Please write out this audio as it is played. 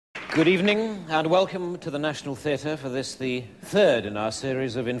Good evening and welcome to the National Theatre for this, the third in our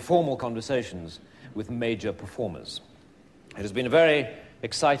series of informal conversations with major performers. It has been a very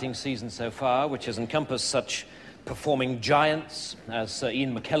exciting season so far, which has encompassed such performing giants as Sir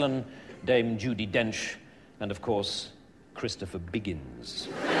Ian McKellen, Dame Judi Dench, and of course, Christopher Biggins.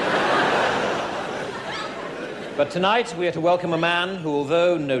 But tonight we are to welcome a man who,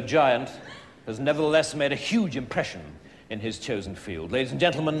 although no giant, has nevertheless made a huge impression in his chosen field. Ladies and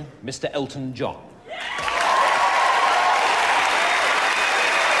gentlemen, Mr. Elton John.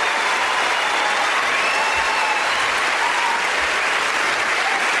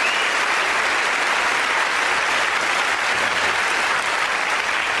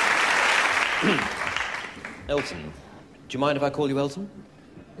 Elton, do you mind if I call you Elton?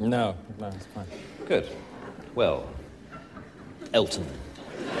 No, it's fine. Good. Well, Elton.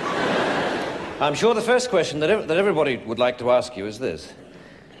 I'm sure the first question that everybody would like to ask you is this.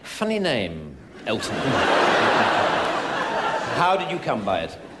 Funny name, Elton. How did you come by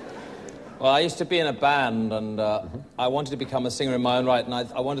it? Well, I used to be in a band, and I wanted to become a singer in my own right, and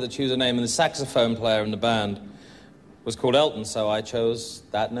I wanted to choose a name, and the saxophone player in the band was called Elton, so I chose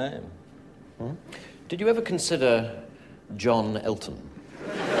that name. Hmm? Did you ever consider John Elton?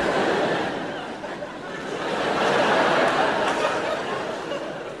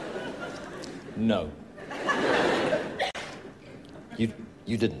 No. You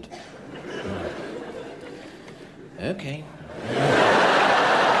didn't? No. Okay.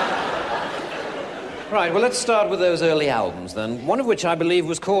 Right, well, let's start with those early albums, then. One of which I believe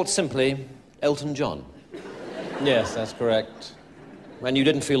was called simply Elton John. Yes, that's correct. And you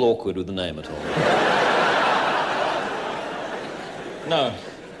didn't feel awkward with the name at all? No.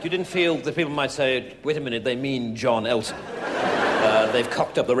 You didn't feel that people might say, wait a minute, they mean John Elton. They've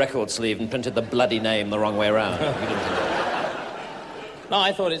cocked up the record sleeve and printed the bloody name the wrong way around. You didn't think that? No,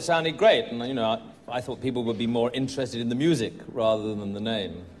 I thought it sounded great, and, you know, I thought people would be more interested in the music rather than the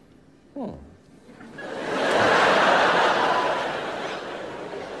name. Hmm.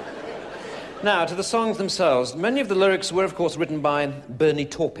 Now, to the songs themselves, many of the lyrics were, of course, written by Bernie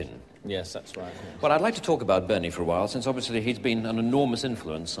Taupin. Yes, that's right. Yes. Well, I'd like to talk about Bernie for a while, since obviously he's been an enormous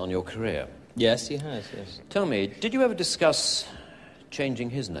influence on your career. Yes, he has, yes. Tell me, did you ever discuss changing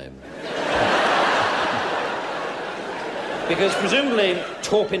his name? Because presumably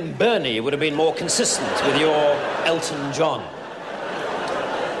Taupin Bernie would have been more consistent with your Elton John.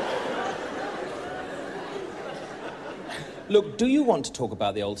 Look, do you want to talk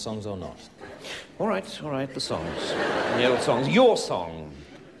about the old songs or not? All right, the songs. The old songs. Your song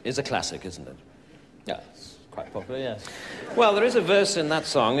is a classic, isn't it? Yeah, it's quite popular, yes. Well, there is a verse in that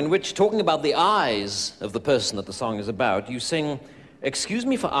song in which, talking about the eyes of the person that the song is about, you sing, "Excuse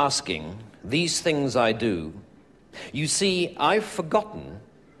me for asking, these things I do. You see, I've forgotten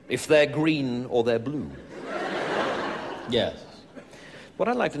if they're green or they're blue." Yes. What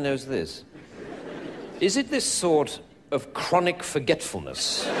I'd like to know is this. Is it this sort of chronic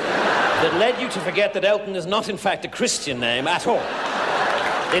forgetfulness that led you to forget that Elton is not, in fact, a Christian name at all?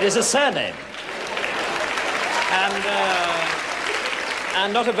 It is a surname.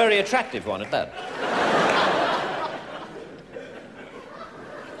 And not a very attractive one at that.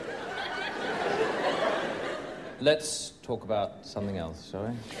 Let's talk about something else, shall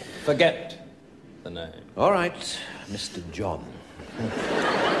we? Forget the name. All right, Mr. John.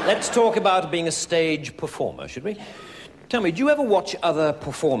 Let's talk about being a stage performer, should we? Tell me, do you ever watch other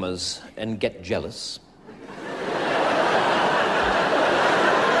performers and get jealous?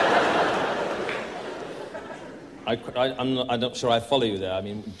 I'm not sure I follow you there. I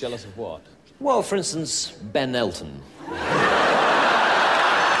mean, jealous of what? Well, for instance, Ben Elton.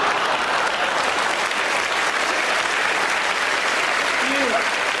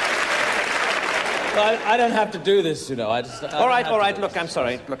 I don't have to do this, you know. All right, look, I'm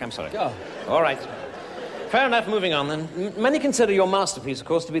sorry. Go. All right. Fair enough, moving on then. Many consider your masterpiece, of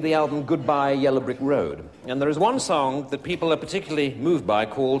course, to be the album Goodbye Yellow Brick Road. And there is one song that people are particularly moved by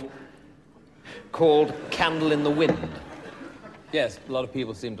called Candle in the Wind. Yes, a lot of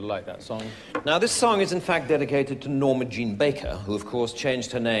people seem to like that song. Now, this song is in fact dedicated to Norma Jean Baker, who, of course,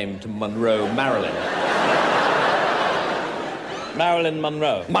 changed her name to Monroe Marilyn. Marilyn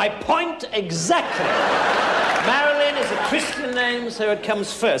Monroe. My point exactly. Marilyn is a Christian name, so it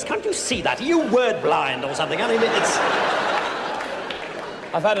comes first. Can't you see that? Are you word blind or something? I mean, it's...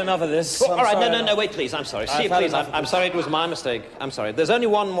 I've had enough of this. All right, no, wait, please. I'm sorry. See, please, I'm sorry, it was my mistake. I'm sorry. There's only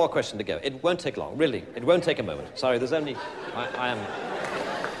one more question to go. It won't take long, really. It won't take a moment. Sorry, there's only... I am...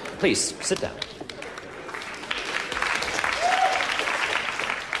 Please, sit down.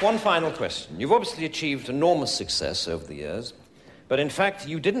 One final question. You've obviously achieved enormous success over the years, But in fact,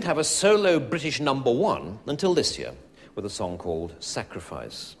 you didn't have a solo British #1 until this year, with a song called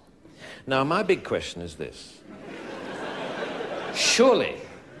Sacrifice. Now, my big question is this. Surely,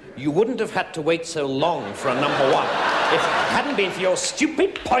 you wouldn't have had to wait so long for a #1 if it hadn't been for your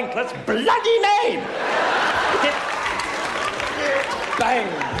stupid, pointless, bloody name! Bang!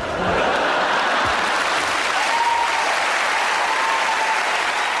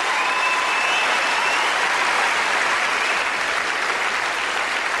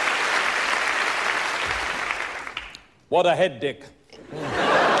 What a head, Dick.